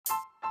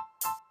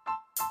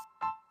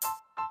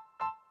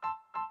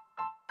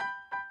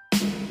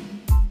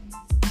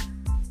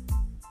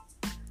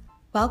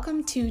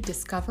Welcome to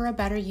Discover a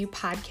Better You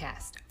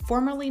podcast,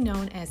 formerly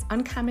known as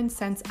Uncommon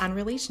Sense on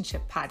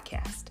Relationship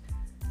podcast.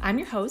 I'm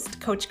your host,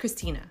 Coach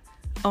Christina,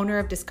 owner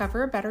of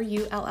Discover a Better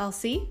You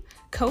LLC,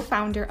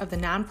 co-founder of the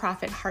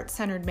nonprofit Heart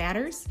Centered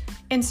Matters,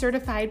 and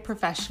certified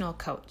professional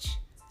coach.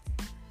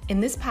 In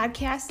this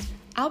podcast,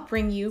 I'll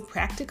bring you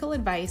practical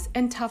advice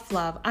and tough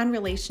love on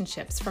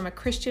relationships from a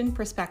Christian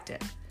perspective.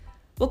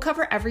 We'll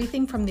cover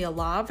everything from the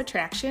law of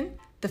attraction,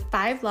 the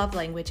 5 love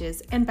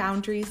languages and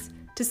boundaries,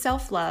 to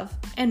self-love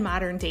and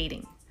modern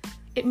dating.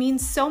 It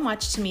means so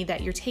much to me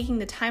that you're taking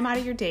the time out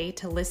of your day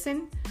to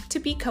listen, to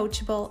be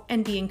coachable,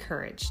 and be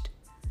encouraged.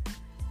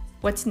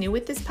 What's new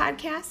with this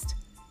podcast?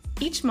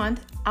 Each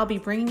month, I'll be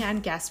bringing on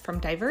guests from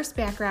diverse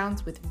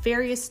backgrounds with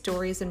various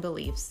stories and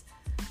beliefs.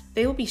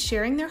 They will be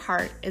sharing their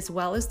heart as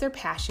well as their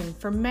passion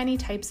for many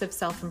types of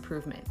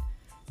self-improvement.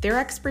 Their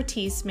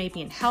expertise may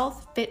be in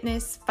health,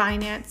 fitness,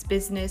 finance,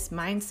 business,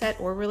 mindset,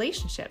 or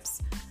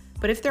relationships.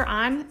 But if they're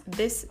on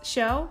this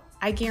show,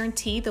 I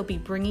guarantee they'll be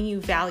bringing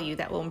you value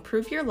that will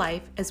improve your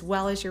life as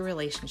well as your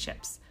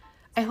relationships.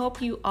 I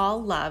hope you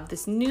all love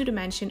this new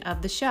dimension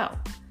of the show.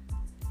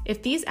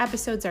 If these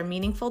episodes are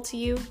meaningful to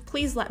you,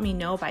 please let me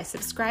know by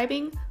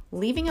subscribing,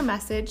 leaving a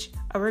message,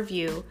 a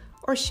review,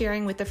 or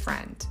sharing with a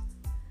friend.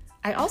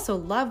 I also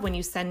love when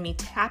you send me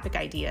topic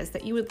ideas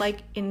that you would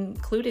like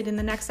included in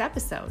the next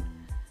episode.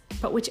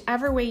 But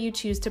whichever way you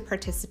choose to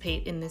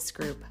participate in this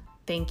group,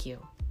 thank you.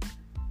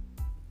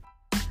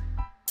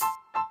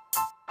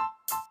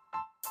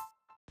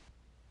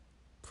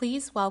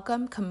 Please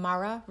welcome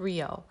Kamara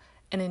Rio,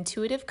 an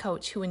intuitive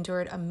coach who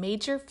endured a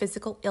major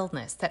physical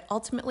illness that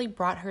ultimately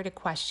brought her to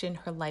question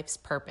her life's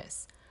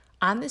purpose.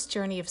 On this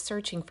journey of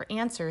searching for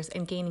answers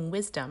and gaining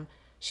wisdom,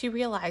 she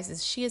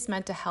realizes she is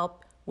meant to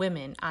help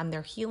women on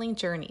their healing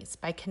journeys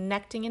by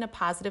connecting in a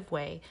positive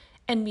way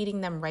and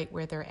meeting them right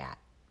where they're at.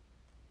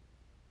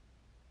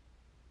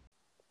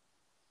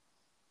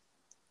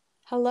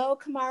 Hello,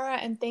 Kamara,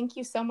 and thank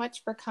you so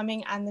much for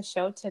coming on the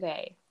show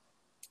today.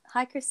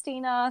 Hi,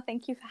 Christina.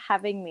 Thank you for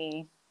having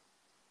me.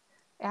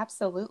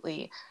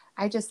 Absolutely.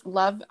 I just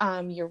love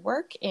your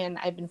work, and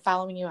I've been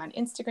following you on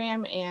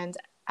Instagram, and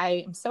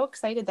I am so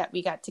excited that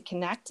we got to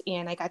connect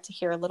and I got to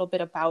hear a little bit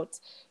about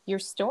your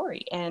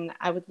story. And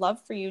I would love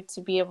for you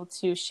to be able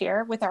to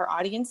share with our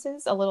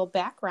audiences a little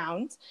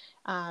background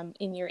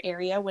in your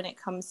area when it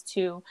comes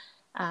to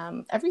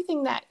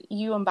everything that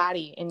you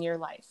embody in your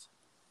life.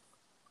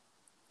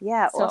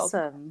 Yeah,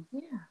 awesome.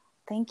 Yeah.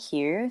 Thank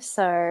you.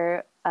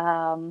 So,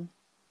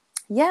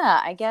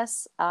 I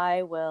guess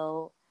I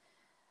will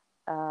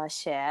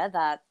share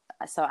that.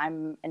 So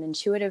I'm an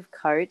intuitive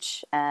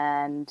coach,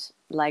 and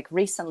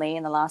recently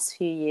in the last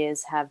few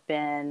years have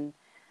been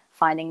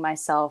finding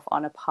myself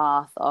on a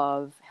path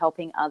of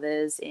helping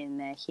others in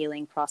their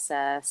healing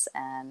process.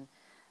 And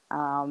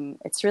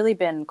it's really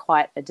been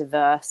quite a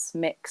diverse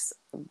mix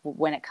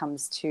when it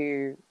comes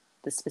to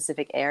the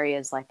specific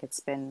areas. It's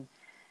been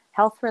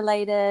health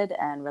related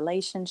and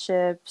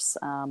relationships,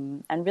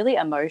 and really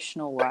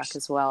emotional work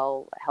as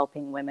well,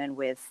 helping women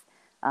with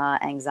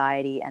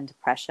anxiety and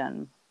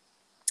depression.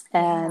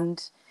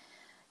 And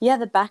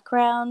the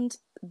background,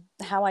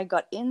 how I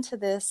got into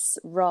this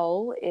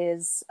role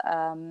is,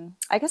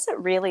 I guess it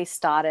really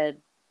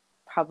started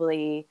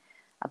probably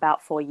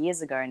about 4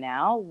 years ago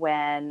now,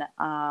 when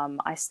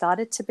I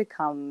started to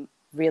become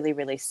really,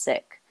 really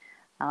sick.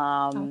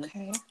 And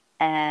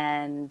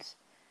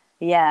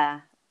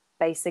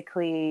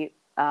basically,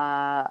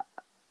 I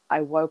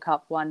woke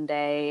up one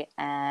day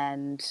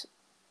and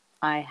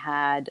I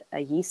had a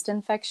yeast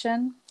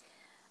infection,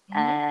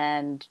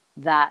 and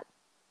that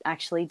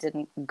actually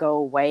didn't go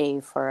away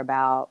for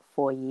about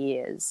 4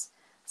 years.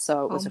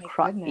 So it was it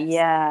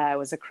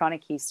was a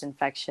chronic yeast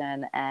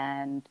infection,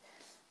 and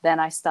then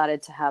I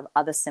started to have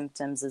other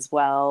symptoms as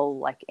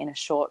well. In a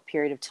short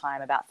period of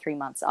time, about 3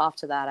 months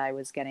after that, I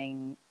was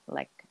getting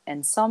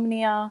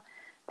insomnia,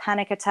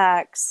 panic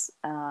attacks,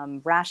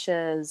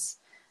 rashes,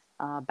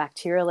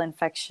 bacterial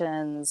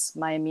infections.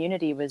 My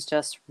immunity was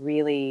just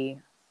really,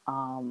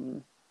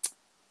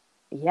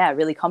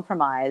 really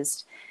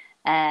compromised.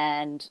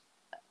 And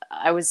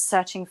I was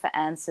searching for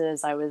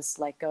answers. I was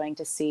going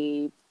to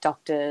see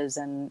doctors,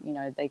 and,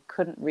 they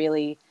couldn't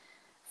really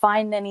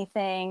find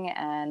anything.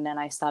 And then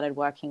I started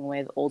working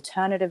with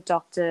alternative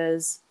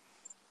doctors.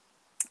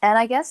 And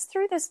I guess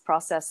through this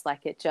process,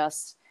 it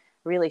just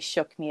really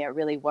shook me. It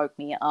really woke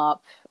me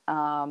up,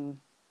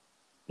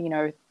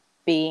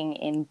 being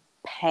in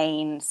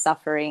pain,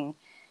 suffering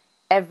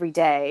every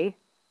day.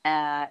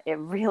 It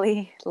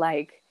really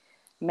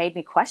made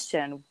me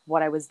question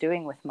what I was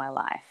doing with my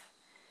life.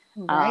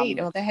 Right.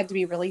 Well, that had to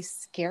be really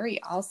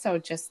scary also,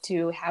 just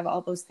to have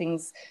all those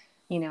things,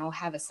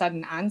 have a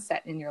sudden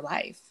onset in your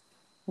life.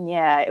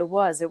 Yeah, it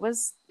was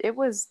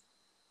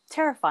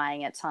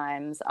terrifying at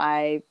times.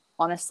 I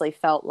honestly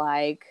felt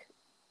like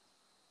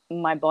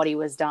my body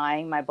was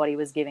dying. My body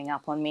was giving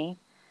up on me.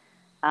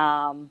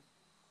 So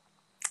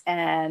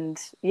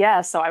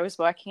I was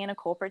working in a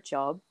corporate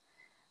job.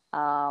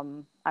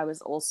 I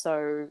was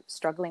also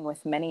struggling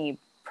with many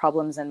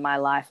problems in my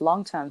life,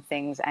 long-term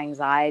things,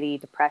 anxiety,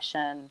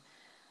 depression.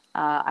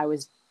 I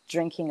was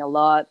drinking a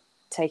lot,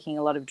 taking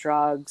a lot of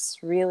drugs,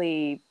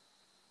 really,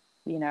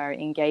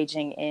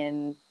 engaging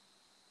in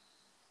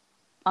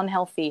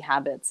unhealthy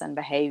habits and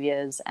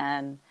behaviors.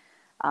 And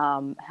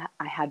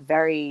I had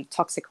very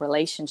toxic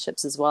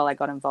relationships as well. I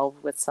got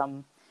involved with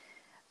some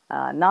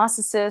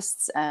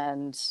narcissists,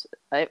 and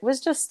it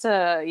was just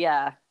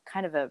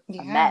kind of a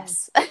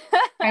mess.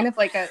 Kind of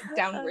like a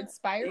downward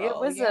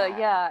spiral.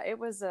 It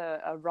was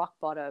a rock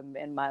bottom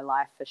in my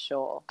life for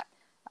sure.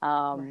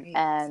 Right.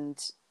 And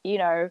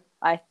I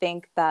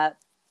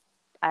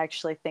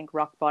actually think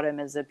rock bottom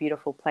is a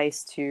beautiful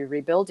place to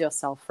rebuild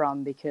yourself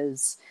from,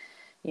 because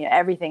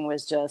everything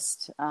was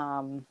just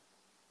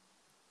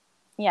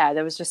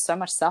there was just so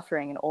much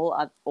suffering in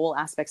all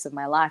aspects of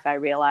my life. I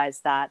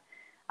realized that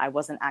I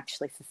wasn't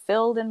actually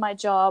fulfilled in my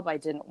job. I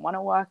didn't want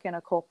to work in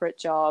a corporate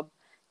job,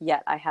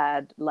 yet I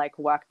had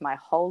worked my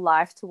whole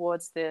life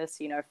towards this,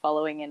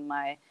 following in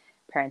my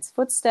parents'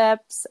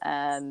 footsteps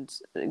and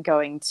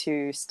going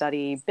to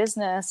study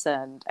business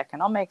and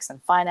economics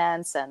and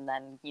finance, and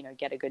then,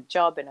 get a good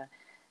job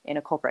in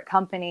a corporate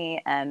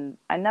company. And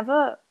I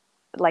never,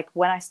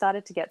 when I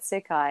started to get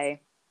sick, I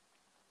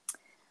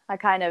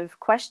kind of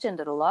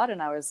questioned it a lot.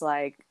 And I was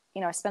like,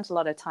 I spent a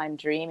lot of time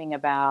dreaming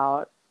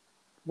about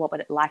what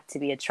would it like to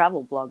be a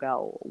travel blogger,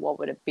 or what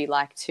would it be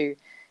like to,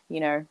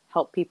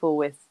 help people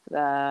with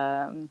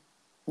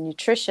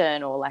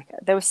nutrition, or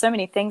there were so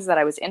many things that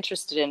I was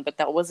interested in, but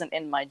that wasn't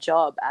in my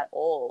job at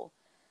all.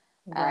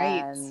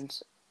 Right. And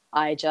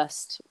I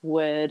just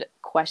would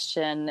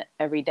question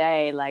every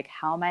day,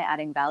 how am I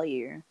adding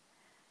value?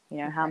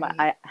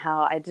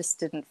 How I just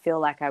didn't feel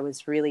like I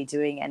was really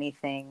doing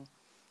anything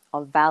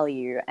of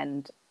value.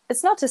 And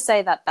it's not to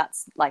say that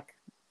that's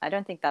I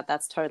don't think that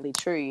that's totally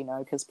true,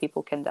 because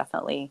people can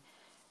definitely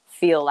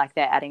feel like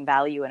they're adding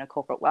value in a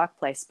corporate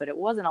workplace, but it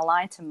wasn't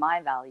aligned to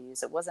my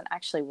values. It wasn't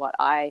actually what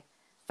I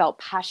felt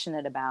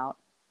passionate about.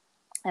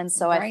 And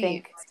so I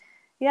think,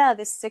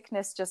 this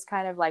sickness just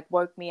kind of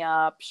woke me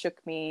up, shook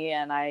me,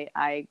 and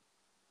I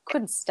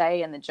couldn't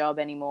stay in the job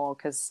anymore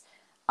because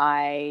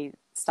I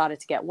started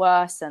to get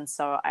worse. And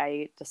so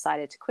I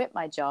decided to quit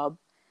my job.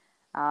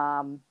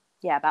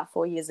 About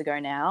 4 years ago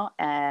now,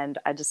 and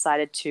I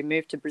decided to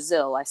move to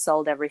Brazil. I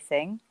sold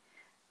everything,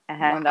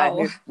 and I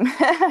moved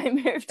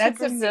to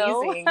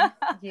Brazil. Amazing.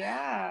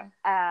 Yeah.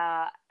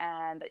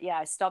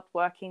 I stopped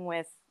working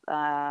with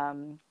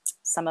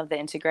some of the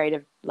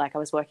integrative, I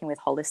was working with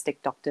holistic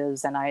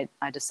doctors, and I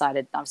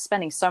decided I was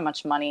spending so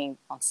much money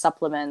on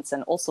supplements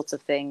and all sorts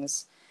of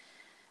things,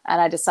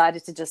 and I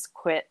decided to just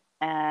quit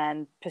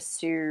and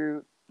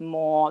pursue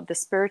more the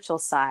spiritual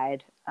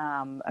side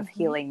of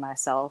healing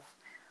myself.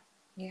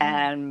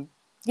 And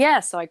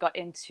so I got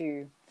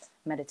into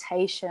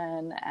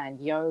meditation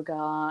and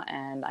yoga,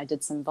 and I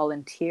did some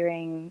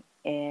volunteering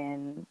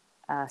in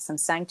some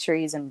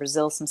sanctuaries in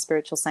Brazil, some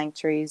spiritual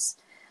sanctuaries,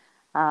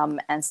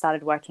 and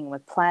started working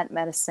with plant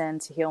medicine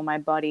to heal my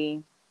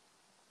body.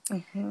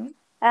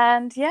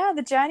 And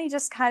the journey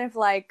just kind of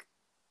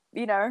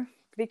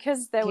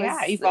because there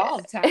was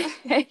evolved, huh?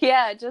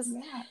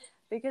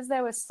 Because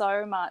there was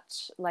so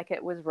much,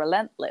 it was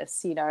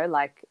relentless,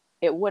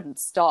 it wouldn't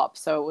stop.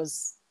 So it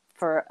was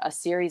for a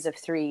series of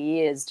 3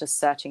 years, just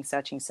searching.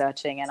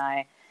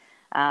 And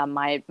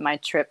my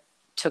trip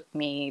took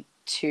me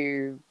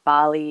to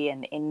Bali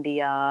and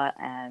India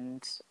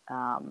and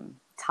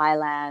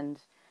Thailand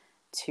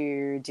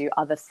to do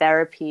other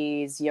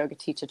therapies, yoga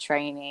teacher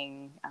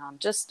training,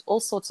 just all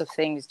sorts of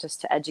things,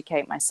 just to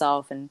educate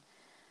myself and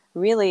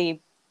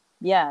really,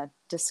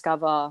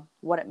 discover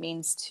what it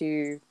means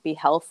to be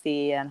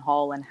healthy and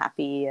whole and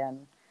happy.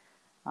 And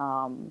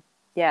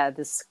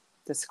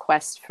this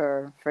quest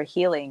for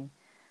healing.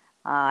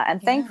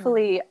 And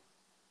thankfully,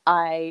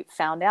 I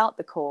found out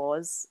the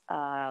cause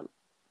the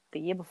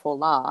year before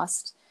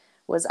last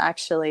was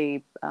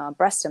actually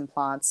breast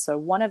implants. So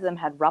one of them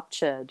had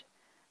ruptured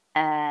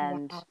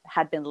and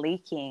had been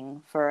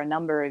leaking for a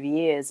number of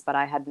years, but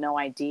I had no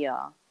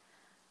idea.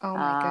 Oh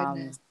my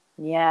goodness.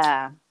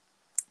 Yeah.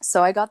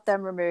 So I got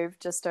them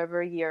removed just over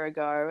a year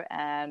ago,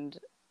 and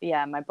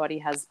my body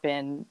has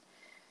been,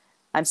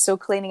 I'm still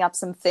cleaning up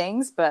some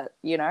things, but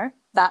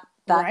that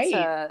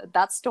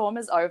storm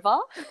is over.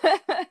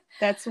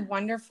 That's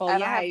wonderful.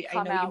 And I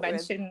know you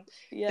mentioned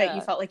that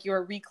you felt like you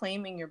were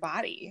reclaiming your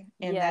body,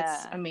 and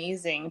that's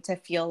amazing to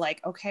feel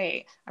like,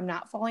 okay, I'm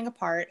not falling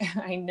apart.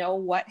 I know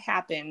what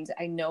happened.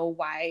 I know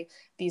why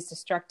these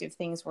destructive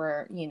things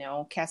were,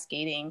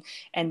 cascading,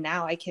 and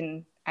now I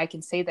can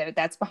say that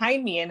that's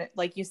behind me. And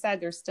like you said,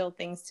 there's still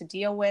things to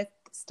deal with,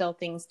 still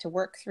things to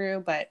work through,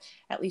 but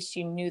at least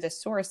you knew the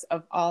source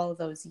of all of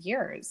those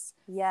years.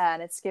 Yeah.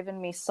 And it's given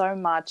me so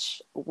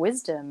much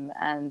wisdom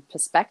and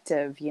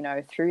perspective,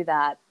 through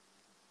that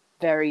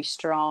very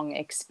strong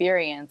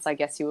experience. I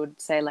guess you would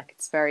say,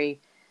 it's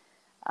very,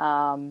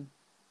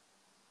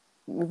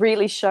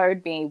 really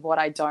showed me what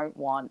I don't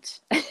want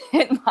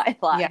in my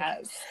life.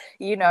 Yes.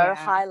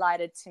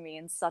 Highlighted to me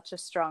in such a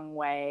strong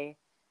way,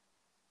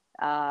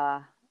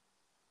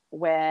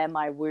 where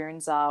my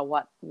wounds are,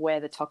 where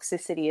the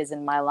toxicity is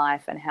in my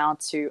life, and how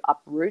to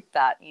uproot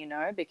that,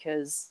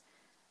 because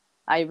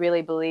I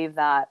really believe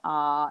that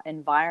our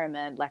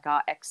environment, like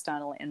our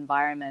external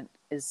environment,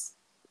 is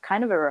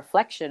kind of a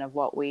reflection of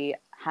what we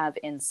have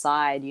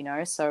inside,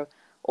 So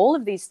all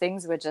of these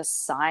things were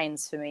just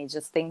signs for me,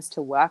 just things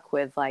to work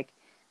with. Like,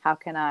 how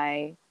can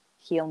I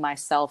heal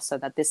myself so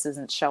that this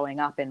isn't showing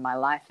up in my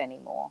life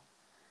anymore?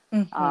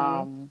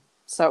 Mm-hmm.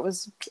 So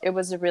it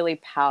was a really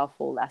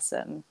powerful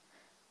lesson.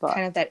 But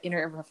Kind of that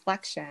inner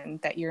reflection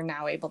that you're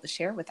now able to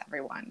share with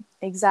everyone.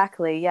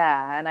 exactly,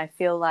 yeah. And I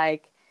feel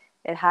like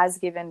it has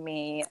given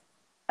me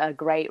a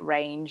great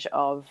range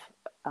of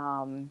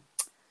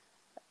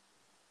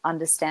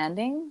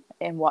understanding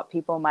in what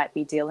people might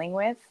be dealing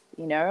with,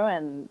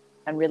 and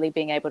really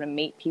being able to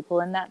meet people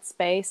in that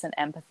space and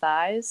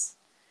empathize.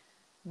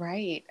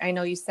 Right. I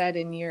know you said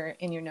in your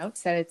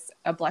notes that it's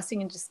a blessing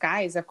in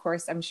disguise. Of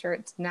course, I'm sure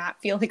it did not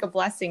feel like a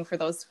blessing for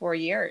those 4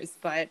 years,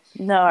 but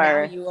now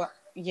No. you are,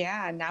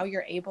 yeah, now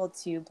you're able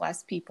to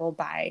bless people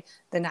by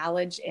the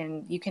knowledge,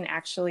 and you can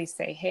actually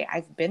say, "Hey,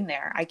 I've been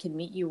there. I can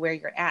meet you where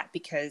you're at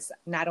because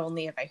not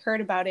only have I heard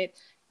about it,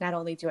 not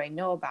only do I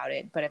know about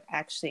it, but I've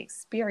actually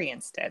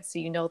experienced it." So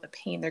you know the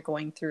pain they're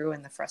going through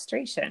and the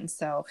frustration.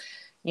 So,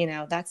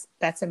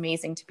 that's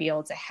amazing to be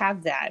able to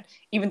have that,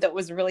 even though it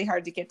was really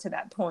hard to get to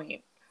that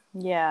point.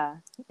 Yeah,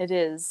 it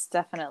is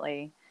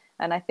definitely.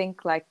 And I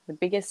think like the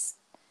biggest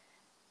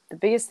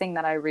thing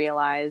that I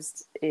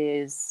realized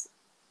is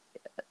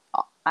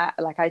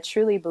I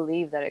truly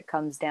believe that it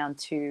comes down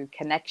to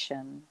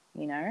connection,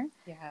 and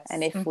Yes.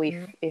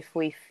 if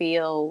we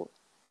feel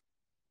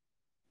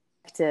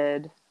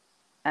connected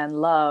and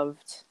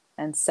loved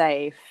and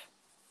safe,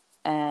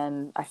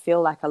 and I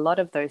feel like a lot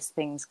of those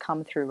things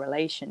come through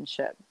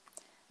relationship,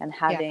 and Yes.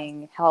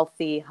 having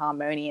healthy,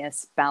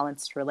 harmonious,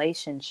 balanced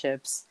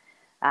relationships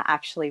are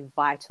actually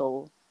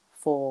vital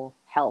for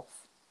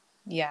health.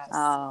 Yes.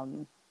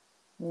 Um,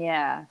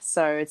 yeah,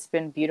 so it's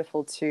been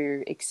beautiful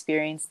to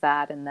experience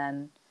that and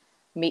then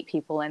meet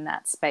people in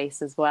that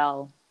space as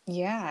well.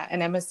 Yeah.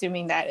 And I'm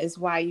assuming that is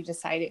why you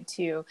decided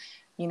to,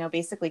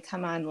 basically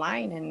come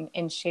online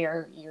and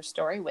share your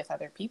story with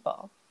other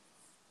people.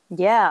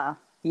 Yeah,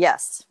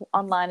 yes,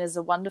 online is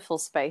a wonderful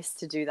space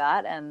to do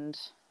that, and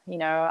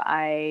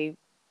I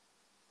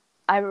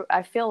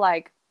feel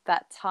like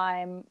that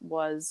time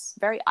was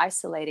very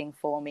isolating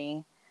for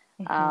me,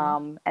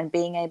 Hmm. and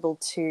being able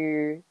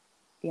to,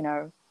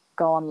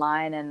 go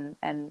online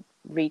and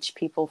reach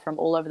people from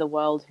all over the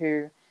world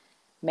who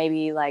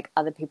maybe like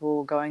other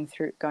people going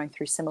through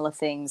similar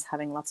things,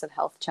 having lots of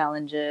health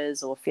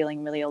challenges or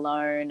feeling really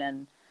alone,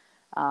 and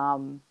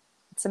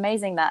it's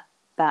amazing that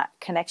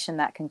connection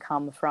that can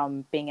come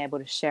from being able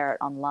to share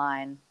it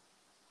online.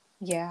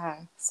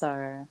 Yeah,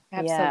 So yeah.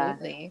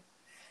 absolutely.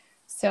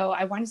 So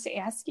I wanted to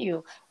ask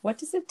you, what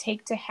does it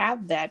take to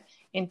have that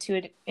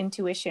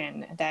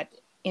intuition, that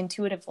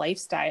intuitive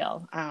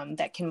lifestyle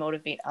that can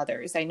motivate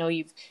others? I know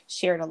you've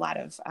shared a lot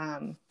of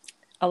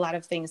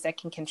things that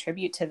can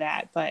contribute to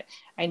that, but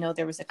I know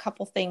there was a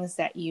couple things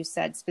that you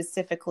said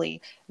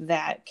specifically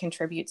that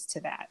contributes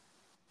to that.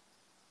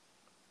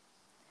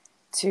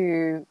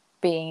 To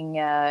being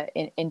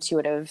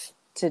intuitive,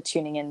 to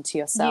tuning into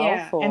yourself,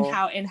 Yeah, and or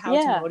how to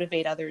yeah.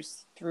 motivate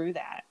others through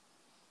that.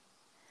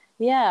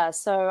 Yeah,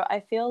 so I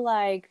feel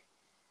like,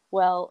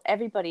 well,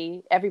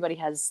 everybody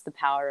has the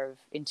power of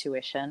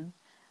intuition.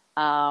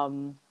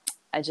 um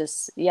I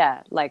just,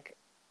 yeah, like,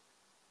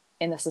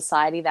 in the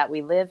society that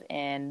we live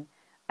in,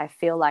 I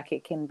feel like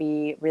it can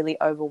be really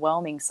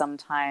overwhelming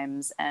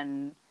sometimes,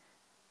 and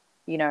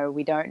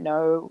we don't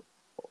know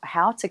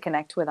how to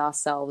connect with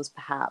ourselves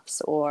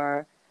perhaps,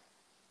 or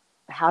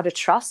how to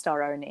trust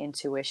our own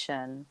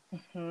intuition.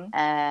 Hmm.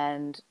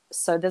 And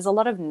so there's a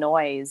lot of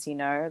noise,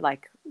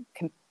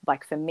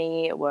 like for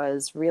me it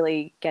was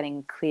really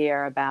getting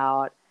clear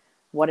about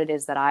what it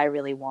is that I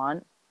really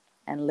want,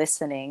 and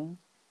listening,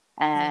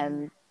 Yeah.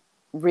 and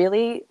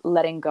really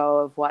letting go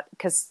of what,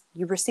 because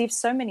you receive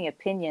so many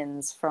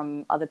opinions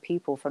from other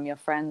people, from your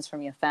friends,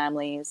 from your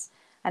families,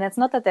 and it's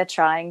not that they're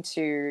trying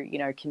to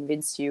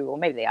convince you, or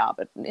maybe they are,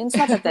 but it's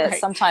not that they're Right.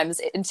 sometimes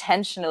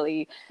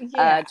intentionally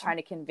Yeah. trying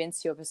to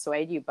convince you or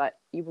persuade you, but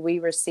we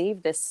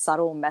receive this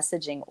subtle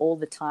messaging all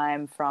the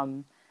time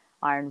from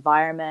our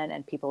environment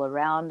and people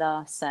around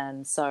us.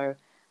 And so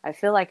I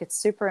feel like it's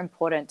super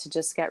important to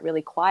just get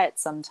really quiet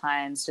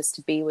sometimes, just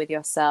to be with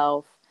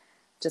yourself,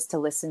 just to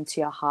listen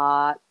to your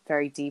heart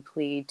very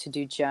deeply, to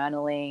do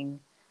journaling,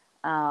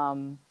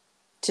 um,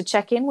 to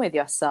check in with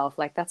yourself.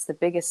 Like, that's the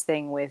biggest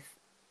thing with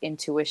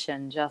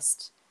intuition,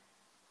 just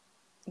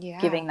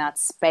Yeah. giving that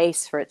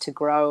space for it to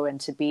grow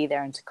and to be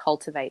there and to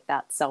cultivate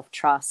that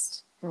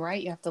self-trust.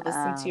 Right. You have to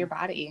listen to your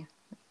body.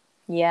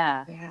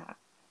 Yeah. Yeah.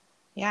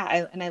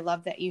 Yeah, and I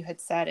love that you had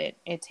said it.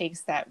 It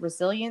takes that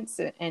resilience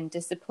and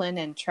discipline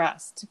and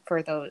trust to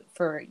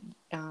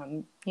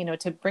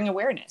bring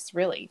awareness,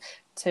 really,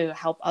 to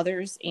help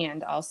others,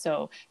 and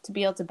also to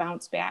be able to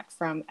bounce back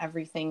from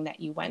everything that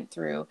you went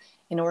through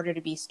in order to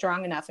be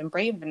strong enough and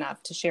brave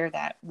enough to share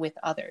that with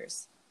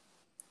others.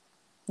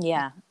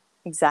 Yeah,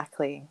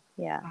 Exactly.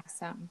 Yeah.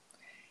 Awesome.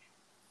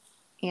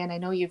 And I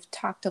know you've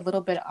talked a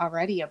little bit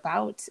already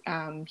about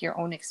your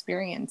own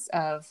experience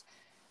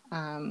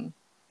um,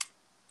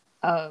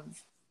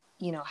 of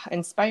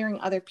inspiring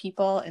other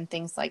people and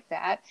things like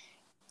that.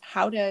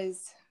 How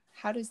does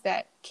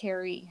that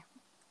carry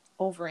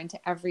over into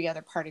every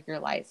other part of your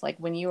life? Like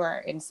when you are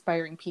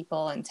inspiring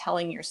people and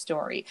telling your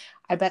story,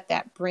 I bet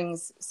that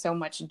brings so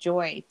much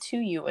joy to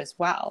you as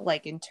well.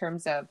 Like in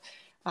terms of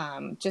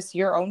just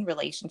your own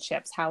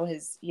relationships, how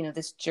has,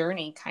 this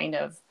journey kind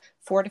of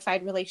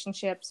fortified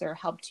relationships or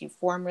helped you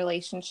form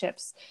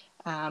relationships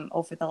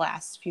over the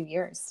last few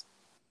years?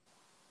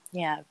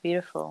 Yeah.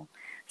 Beautiful.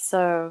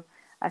 So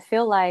I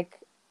feel like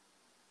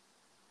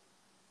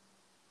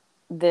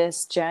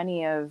this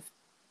journey of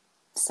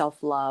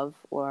self-love,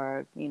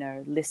 or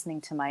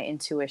listening to my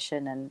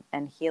intuition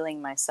and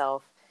healing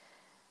myself,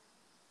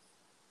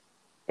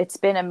 it's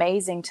been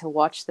amazing to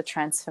watch the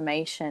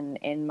transformation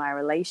in my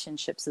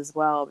relationships as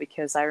well,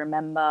 because I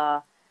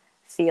remember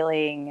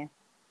feeling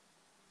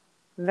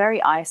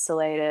very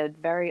isolated,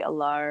 very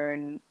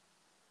alone.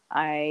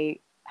 I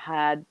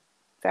had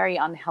very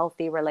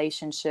unhealthy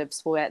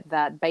relationships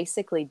that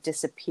basically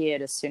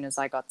disappeared as soon as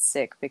I got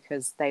sick,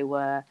 because they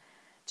were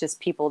just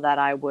people that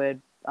I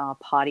would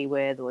party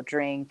with or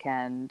drink,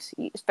 and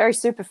it's very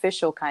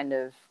superficial kind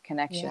of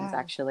connections, Yeah.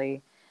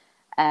 actually.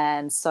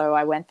 And so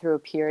I went through a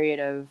period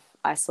of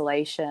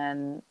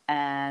isolation,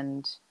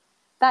 and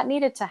that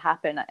needed to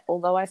happen.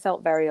 Although I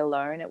felt very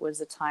alone, it was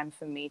a time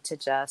for me to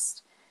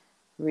just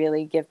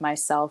really give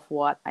myself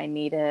what I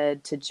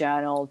needed, to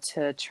journal,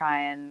 to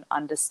try and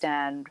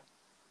understand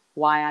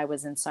why I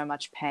was in so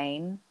much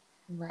pain.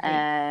 Right.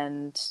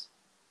 And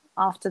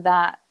after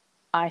that,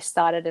 I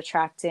started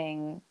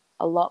attracting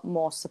a lot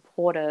more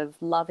supportive,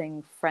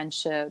 loving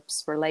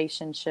friendships,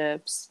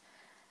 relationships,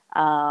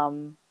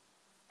 and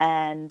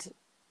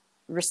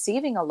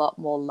receiving a lot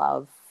more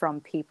love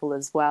from people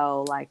as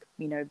well. Like,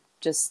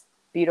 just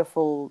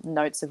beautiful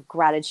notes of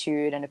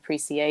gratitude and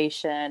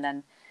appreciation.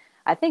 And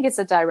I think it's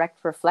a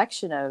direct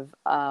reflection of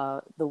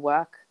the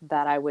work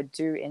that I would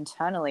do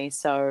internally.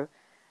 So,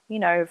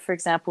 for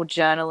example,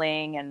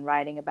 journaling and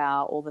writing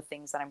about all the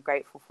things that I'm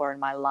grateful for in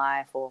my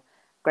life, or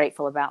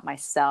grateful about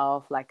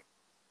myself, like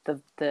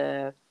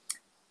the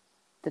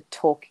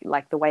talk,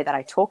 like the way that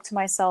I talk to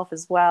myself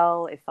as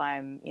well. If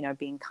I'm,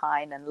 being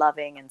kind and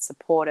loving and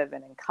supportive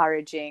and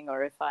encouraging,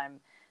 or if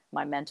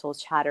my mental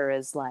chatter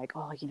is like,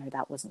 oh,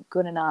 that wasn't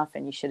good enough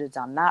and you should have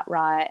done that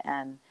right,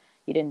 and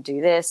you didn't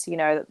do this,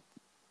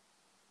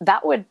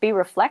 that would be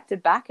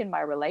reflected back in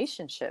my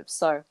relationship.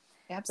 So it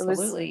was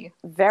Absolutely.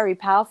 very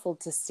powerful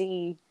to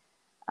see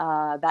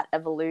that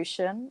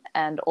evolution.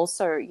 And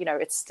also,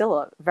 it's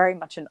still very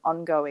much an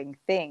ongoing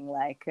thing.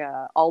 Like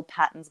old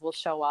patterns will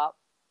show up,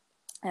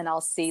 and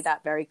I'll see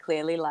that very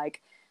clearly.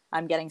 Like,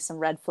 I'm getting some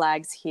red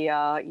flags here.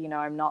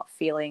 I'm not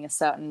feeling a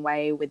certain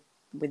way with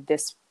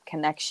this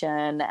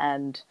connection,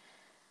 and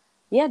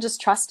yeah, just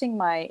trusting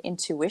my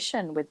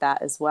intuition with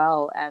that as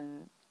well,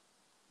 and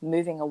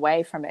moving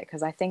away from it.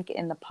 Because I think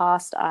in the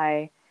past,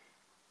 I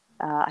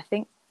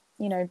think,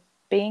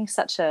 being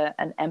such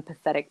an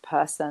empathetic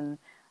person,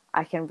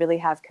 I can really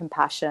have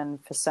compassion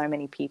for so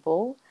many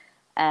people.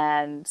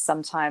 And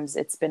sometimes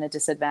it's been a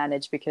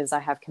disadvantage because I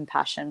have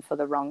compassion for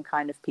the wrong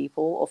kind of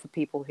people, or for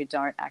people who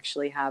don't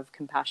actually have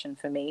compassion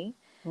for me.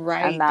 And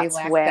Right. They that's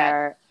lack that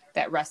where,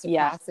 that yeah,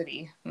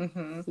 reciprocity.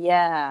 Mm-hmm.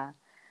 yeah.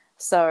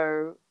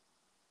 So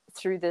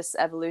through this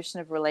evolution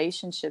of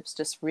relationships,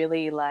 just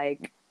really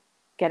like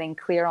getting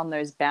clear on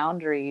those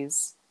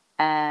boundaries.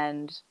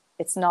 And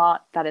it's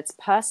not that it's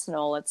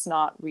personal. It's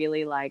not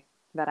really like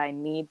that I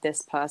need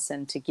this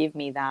person to give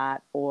me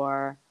that,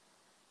 or,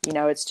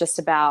 it's just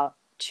about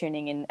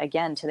tuning in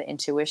again to the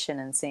intuition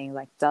and seeing,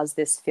 like, does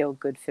this feel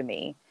good for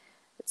me?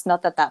 It's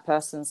not that that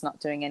person's not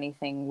doing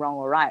anything wrong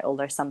or right,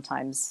 although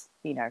sometimes,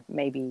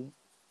 maybe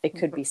it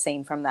could be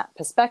seen from that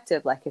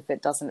perspective. Like, if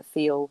it doesn't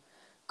feel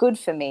good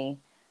for me,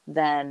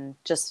 then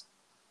just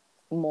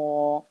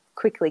more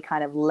quickly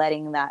kind of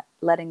letting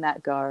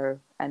that go,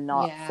 and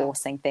not Yeah.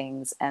 forcing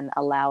things, and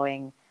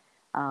allowing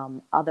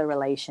other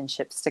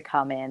relationships to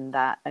come in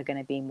that are going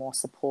to be more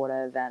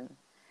supportive. And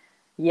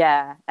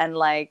yeah, and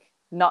like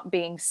not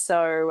being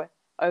so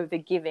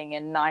overgiving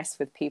and nice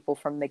with people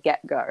from the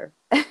get-go.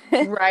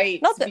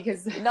 Right. not that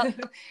Because not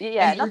and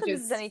Yeah, you're not that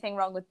there's just anything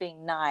wrong with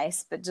being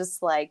nice, but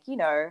just like,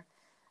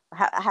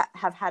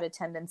 have had a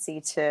tendency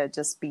to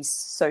just be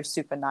so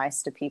super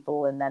nice to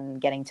people, and then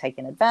getting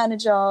taken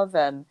advantage of.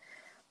 And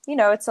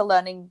it's a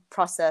learning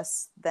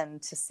process then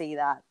to see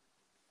that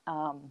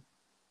um,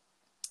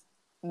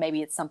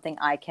 maybe it's something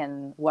I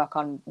can work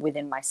on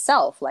within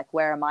myself. Like,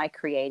 where am I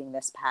creating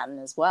this pattern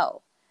as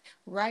well?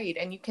 right.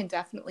 And you can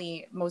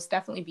most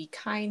definitely be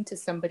kind to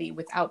somebody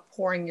without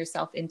pouring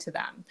yourself into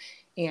them.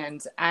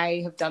 And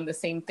I have done the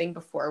same thing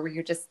before, where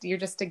you're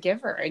just a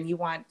giver and you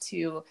want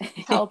to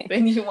help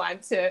and you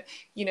want to,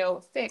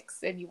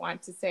 fix, and you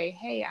want to say,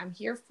 hey, I'm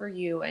here for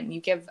you. And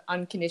you give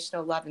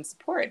unconditional love and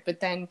support.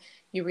 But then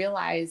you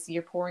realize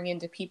you're pouring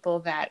into people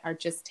that are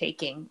just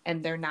taking,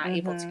 and they're not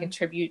able to Mm-hmm.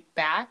 contribute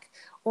back,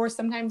 or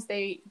sometimes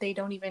they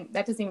don't even,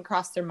 that doesn't even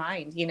cross their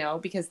mind, you know,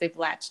 because they've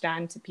latched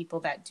on to people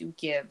that do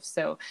give.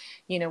 So,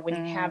 you know, when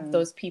you have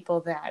those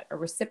people that are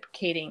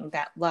reciprocating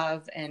that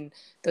love and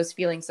those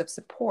feelings of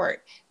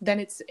support, then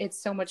it's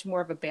so much more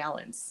of a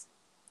balance.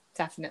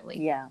 Definitely.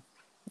 Yeah.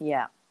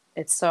 Yeah.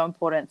 It's so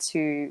important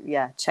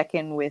to, check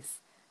in with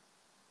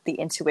the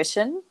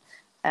intuition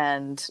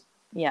and,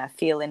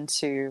 feel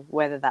into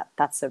whether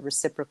that's a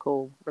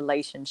reciprocal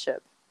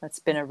relationship. That's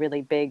been a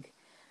really big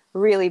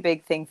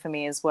thing for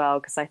me as well,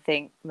 because I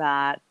think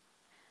that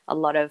a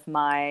lot of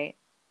my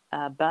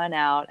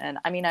burnout, and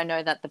I mean, I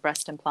know that the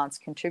breast implants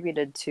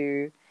contributed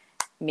to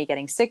me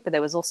getting sick, but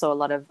there was also a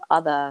lot of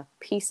other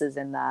pieces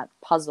in that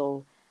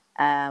puzzle.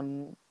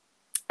 And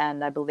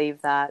I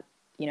believe that,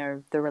 you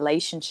know, the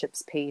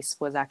relationships piece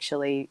was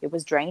actually, it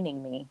was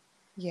draining me.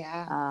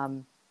 Yeah.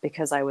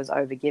 Because I was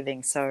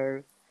overgiving.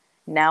 So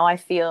now I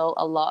feel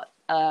a lot,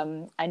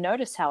 I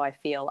notice how I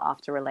feel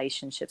after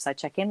relationships. I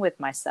check in with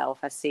myself.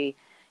 I see,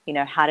 you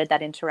know, how did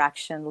that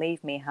interaction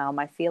leave me? How am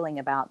I feeling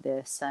about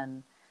this?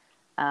 And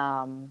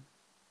so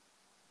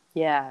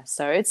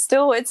it's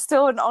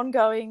still an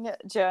ongoing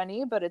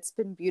journey, but it's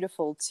been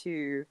beautiful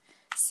to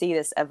see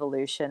this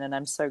evolution. And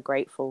I'm so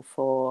grateful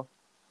for,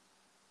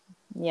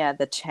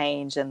 the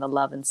change and the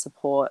love and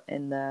support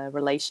in the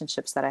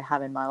relationships that I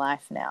have in my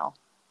life now.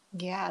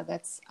 Yeah,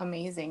 that's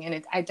amazing.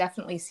 And I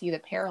definitely see the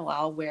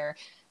parallel where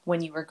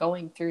when you were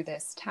going through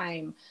this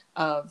time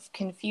of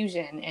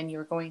confusion and you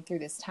were going through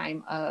this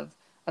time of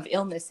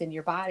illness in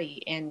your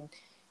body, and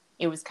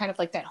it was kind of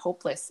like that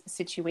hopeless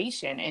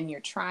situation, and you're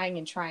trying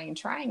and trying and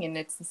trying. And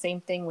it's the same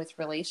thing with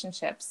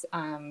relationships,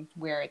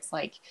 where it's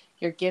like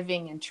you're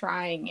giving and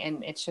trying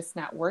and it's just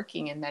not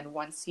working. And then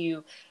once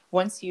you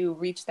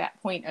reach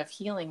that point of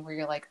healing where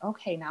you're like,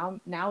 okay,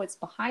 now it's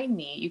behind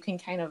me, you can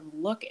kind of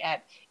look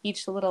at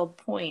each little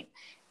point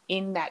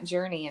in that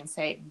journey and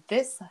say,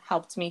 this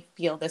helped me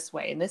feel this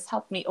way, and this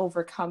helped me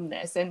overcome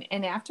this. And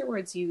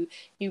afterwards you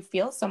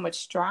feel so much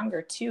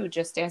stronger too,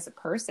 just as a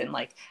person.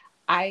 Like,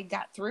 I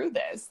got through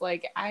this.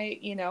 Like,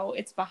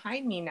 it's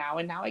behind me now,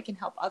 and now I can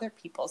help other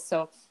people.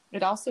 So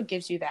it also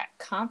gives you that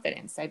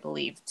confidence, I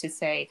believe, to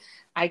say,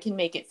 I can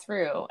make it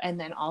through, and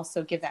then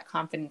also give that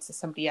confidence to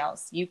somebody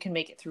else. You can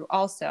make it through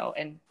also,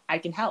 and I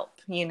can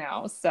help,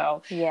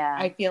 So Yeah.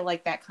 I feel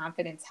like that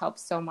confidence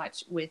helps so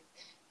much with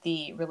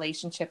the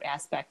relationship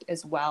aspect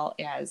as well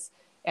as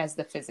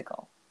the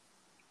physical.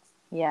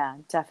 Yeah,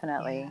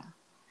 definitely. Yeah.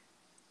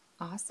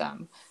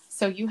 Awesome.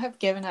 So you have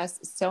given us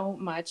so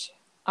much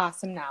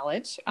awesome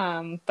knowledge,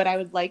 but I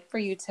would like for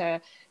you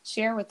to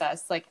share with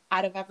us, like,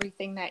 out of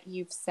everything that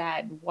you've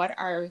said, what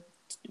are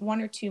one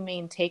or two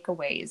main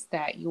takeaways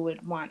that you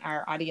would want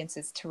our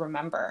audiences to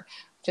remember,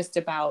 just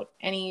about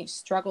any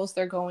struggles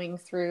they're going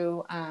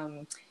through,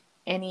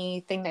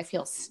 anything that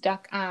feels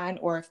stuck on,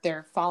 or if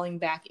they're falling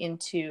back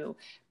into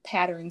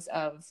patterns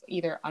of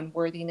either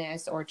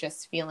unworthiness or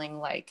just feeling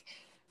like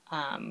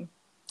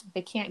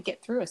they can't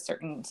get through a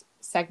certain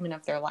segment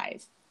of their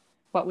life.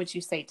 What would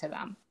you say to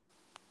them?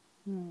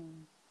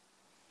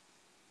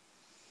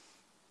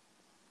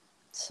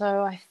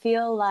 So I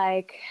feel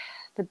like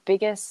the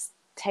biggest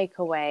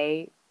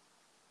takeaway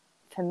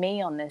for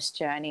me on this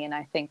journey, and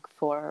I think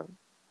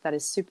that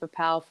is super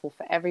powerful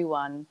for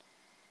everyone,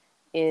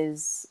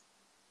 is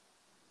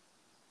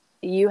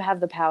you have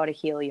the power to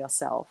heal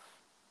yourself.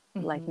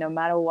 Mm-hmm. Like, no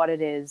matter what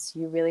it is,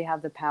 you really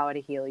have the power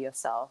to heal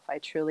yourself. I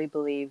truly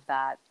believe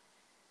that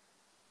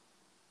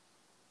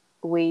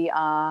we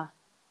are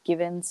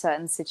given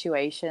certain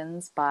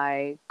situations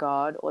by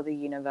God or the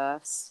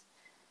universe,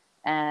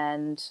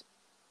 and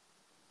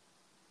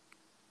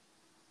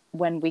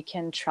when we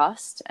can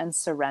trust and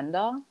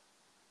surrender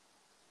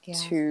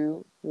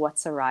to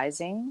what's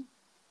arising,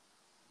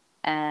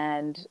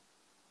 and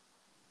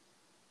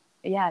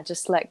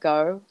just let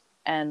go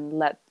and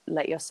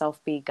let yourself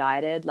be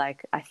guided.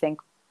 Like, I think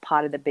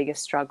part of the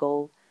biggest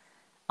struggle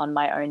on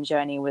my own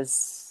journey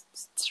was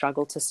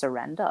struggle to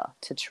surrender,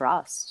 to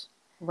trust.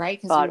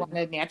 Right, because we want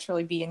to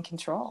naturally be in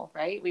control,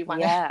 right? We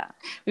want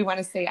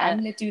to say,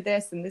 I'm going to do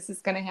this and this is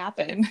going to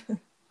happen.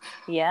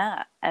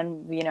 Yeah.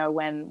 And,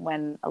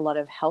 when a lot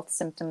of health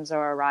symptoms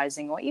are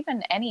arising, or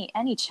even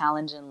any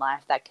challenge in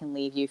life that can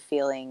leave you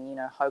feeling,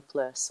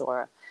 hopeless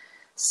or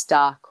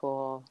stuck,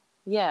 or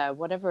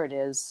whatever it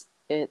is,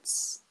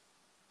 it's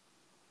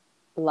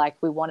like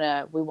we want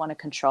to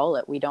control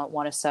it. We don't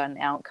want a certain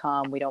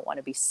outcome. We don't want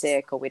to be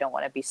sick, or we don't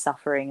want to be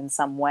suffering in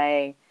some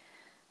way.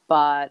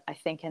 But I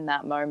think in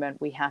that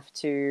moment, we have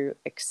to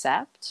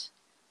accept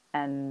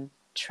and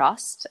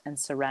trust and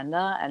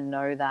surrender, and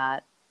know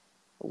that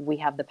we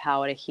have the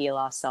power to heal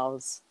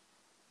ourselves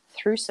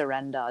through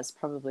surrender is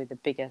probably the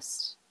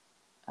biggest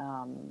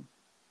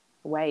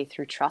way,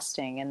 through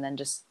trusting, and then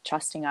just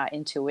trusting our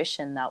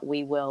intuition that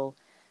we will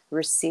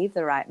receive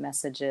the right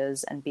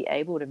messages and be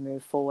able to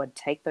move forward,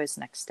 take those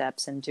next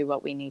steps, and do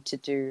what we need to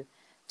do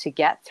to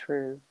get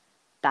through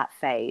that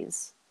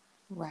phase.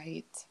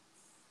 Right.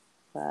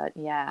 But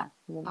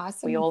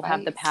awesome we all advice.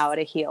 have the power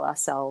to heal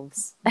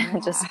ourselves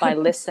just by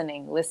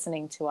listening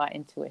to our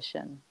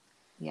intuition.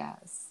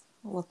 Yes.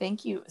 Well,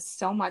 thank you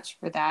so much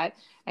for that.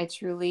 I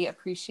truly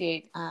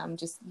appreciate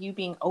just you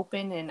being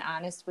open and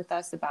honest with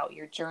us about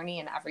your journey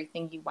and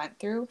everything you went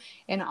through,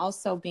 and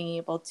also being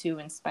able to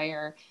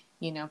inspire,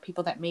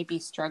 people that may be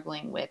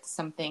struggling with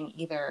something,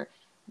 either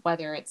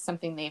whether it's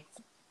something they've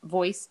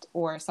voiced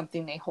or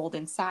something they hold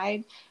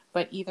inside.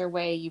 But either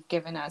way, you've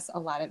given us a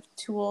lot of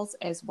tools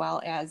as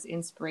well as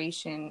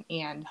inspiration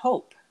and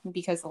hope,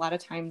 because a lot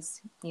of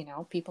times,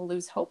 people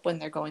lose hope when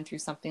they're going through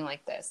something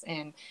like this.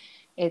 And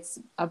it's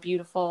a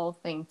beautiful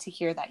thing to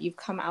hear that you've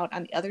come out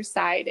on the other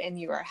side and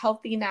you are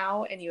healthy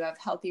now and you have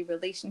healthy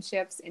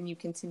relationships and you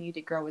continue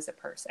to grow as a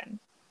person.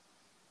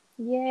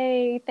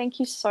 Yay. Thank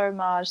you so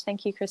much.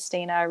 Thank you,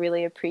 Christina. I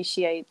really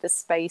appreciate the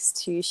space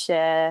to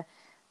share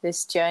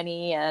this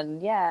journey,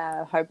 and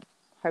hope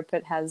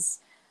it has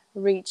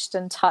reached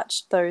and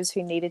touched those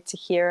who needed to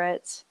hear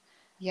it.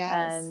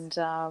 Yes. And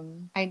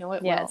I know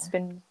it will. It's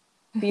been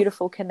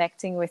beautiful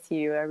connecting with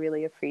you. I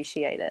really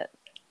appreciate it.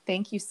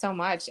 Thank you so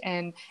much.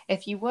 And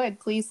if you would,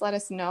 please let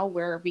us know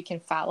where we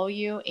can follow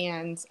you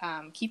and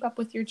keep up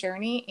with your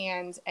journey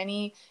and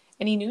any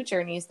new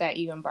journeys that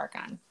you embark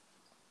on.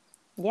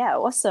 Yeah,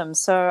 awesome.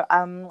 So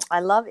I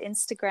love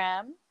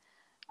Instagram.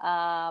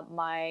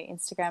 My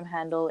Instagram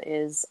handle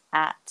is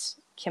at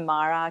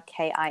Kimara,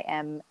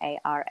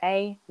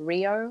 Kimara,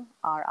 Rio,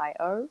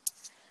 Rio.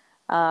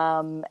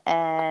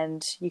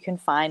 And you can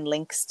find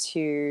links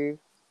to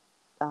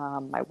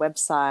my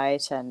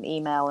website and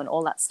email and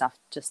all that stuff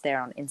just there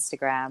on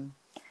Instagram.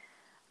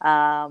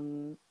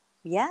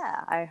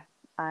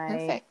 I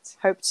Perfect.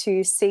 hope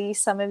to see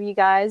some of you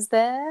guys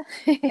there.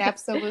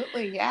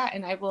 Absolutely. Yeah.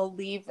 And I will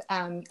leave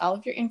all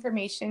of your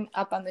information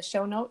up on the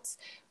show notes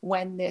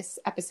when this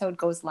episode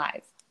goes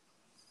live.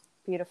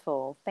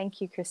 Beautiful.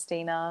 Thank you,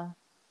 Christina.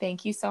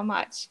 Thank you so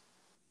much.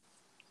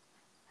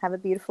 Have a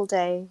beautiful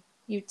day.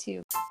 You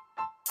too.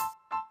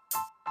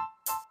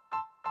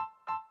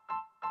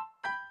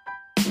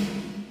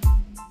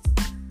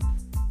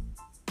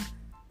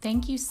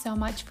 Thank you so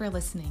much for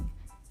listening.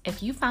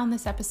 If you found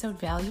this episode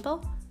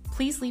valuable,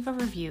 please leave a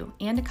review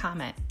and a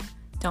comment.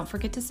 Don't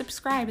forget to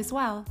subscribe as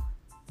well.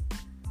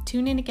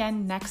 Tune in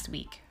again next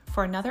week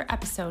for another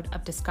episode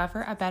of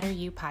Discover a Better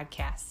You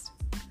podcast.